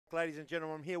ladies and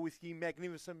gentlemen. I'm here with you,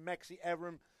 magnificent Maxi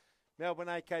Avram, Melbourne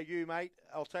AKU, mate.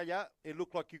 I'll tell you, it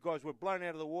looked like you guys were blown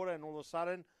out of the water, and all of a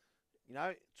sudden, you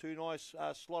know, two nice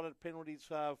slotted penalties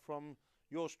from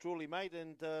yours truly, mate,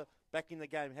 and back in the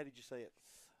game. How did you see it?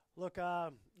 Look,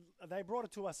 they brought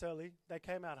it to us early. They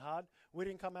came out hard. We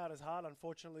didn't come out as hard.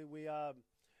 Unfortunately,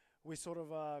 we sort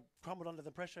of crumbled under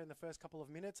the pressure in the first couple of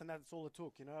minutes, and that's all it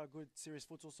took. You know, a good serious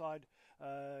futsal side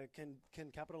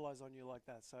can capitalise on you like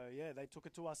that. So yeah, they took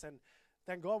it to us, and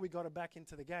thank God we got it back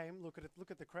into the game. Look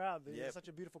at the crowd. There's such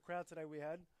a beautiful crowd today we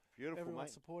had. Beautiful, everyone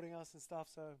mate. Supporting us and stuff.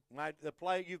 So mate, the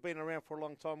player, you've been around for a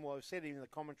long time. Well, I've said it in the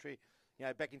commentary. You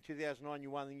know, back in 2009, you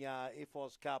won the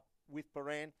FOS Cup with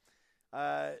Paran.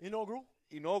 Inaugural,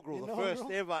 the first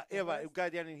ever. It'll go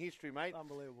down in history, mate.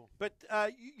 Unbelievable. But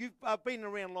you've been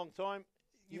around a long time.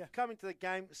 You've come into the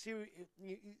game.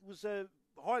 It was a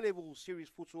high-level serious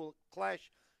futsal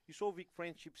clash. You saw Vic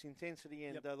Friendship's intensity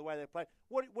and the way they played.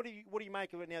 What do you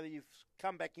make of it now that you've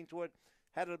come back into it?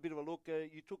 Had a bit of a look.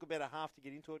 You took about a half to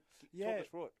get into it. Talk us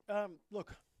through it.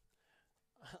 Look,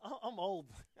 I'm old.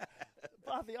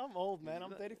 Barthy, I'm old, man.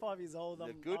 I'm 35 years old.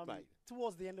 I'm good, mate.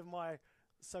 Towards the end of my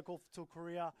so-called futsal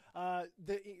career.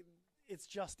 It's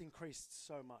just increased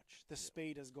so much. The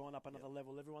speed has gone up another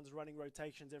level. Everyone's running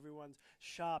rotations. Everyone's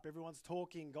sharp. Everyone's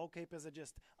talking. Goalkeepers are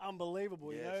just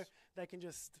unbelievable. You know, they can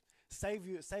just save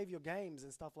your games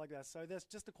and stuff like that. So there's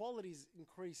just the quality's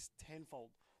increased tenfold.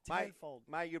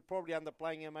 Mate, you're probably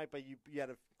underplaying it, mate, but you had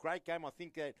a great game. I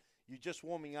think that you're just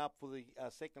warming up for the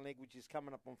second leg, which is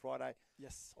coming up on Friday.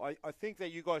 Yes. I think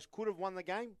that you guys could have won the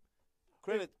game.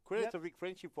 Credit to Vic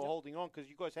Friendship for holding on, because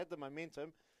you guys had the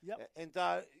momentum. Yep. And,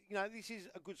 you know, this is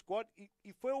a good squad.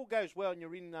 If it all goes well and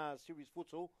you're in serious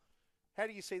futsal, how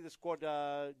do you see the squad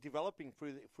developing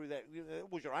through that?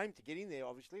 It was your aim to get in there,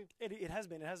 obviously. It has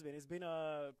been. It's been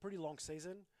a pretty long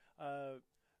season.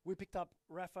 We picked up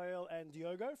Raphael and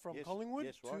Diogo from Collingwood.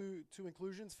 Yes, right. Two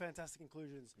inclusions, fantastic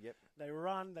inclusions. Yep. They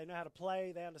run, they know how to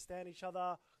play, they understand each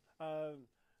other.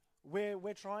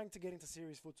 We're trying to get into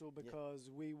serious futsal because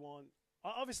we want.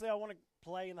 Obviously, I want to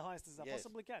play in the highest as I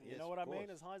possibly can. You know what I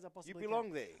mean? As high as I possibly can. You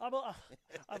belong there.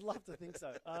 I'd love to think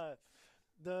so.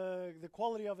 The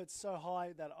quality of it's so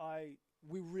high that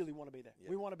we really want to be there. Yep.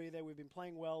 We want to be there. We've been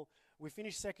playing well. We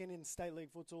finished second in State League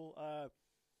futsal.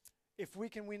 If we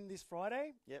can win this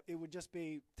Friday, it would just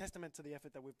be testament to the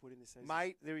effort that we've put in this season.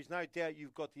 Mate, there is no doubt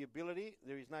you've got the ability.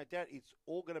 There is no doubt. It's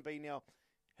all going to be now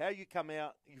how you come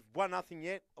out. You've won nothing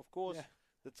yet, of course. Yeah.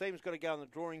 The team's got to go on the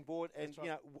drawing board, and you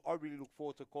know, I really look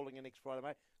forward to calling you next Friday,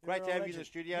 mate. Great to have you in the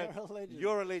studio.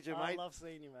 You're a legend, mate. I love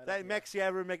seeing you, mate. Maxi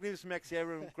Avram, magnificent Maxi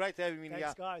Avram. Great to have him in here.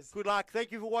 Thanks, guys. Good luck.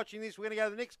 Thank you for watching this. We're going to go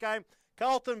to the next game.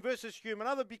 Carlton versus Hume.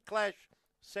 Another big clash.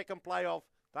 Second playoff.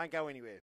 Don't go anywhere.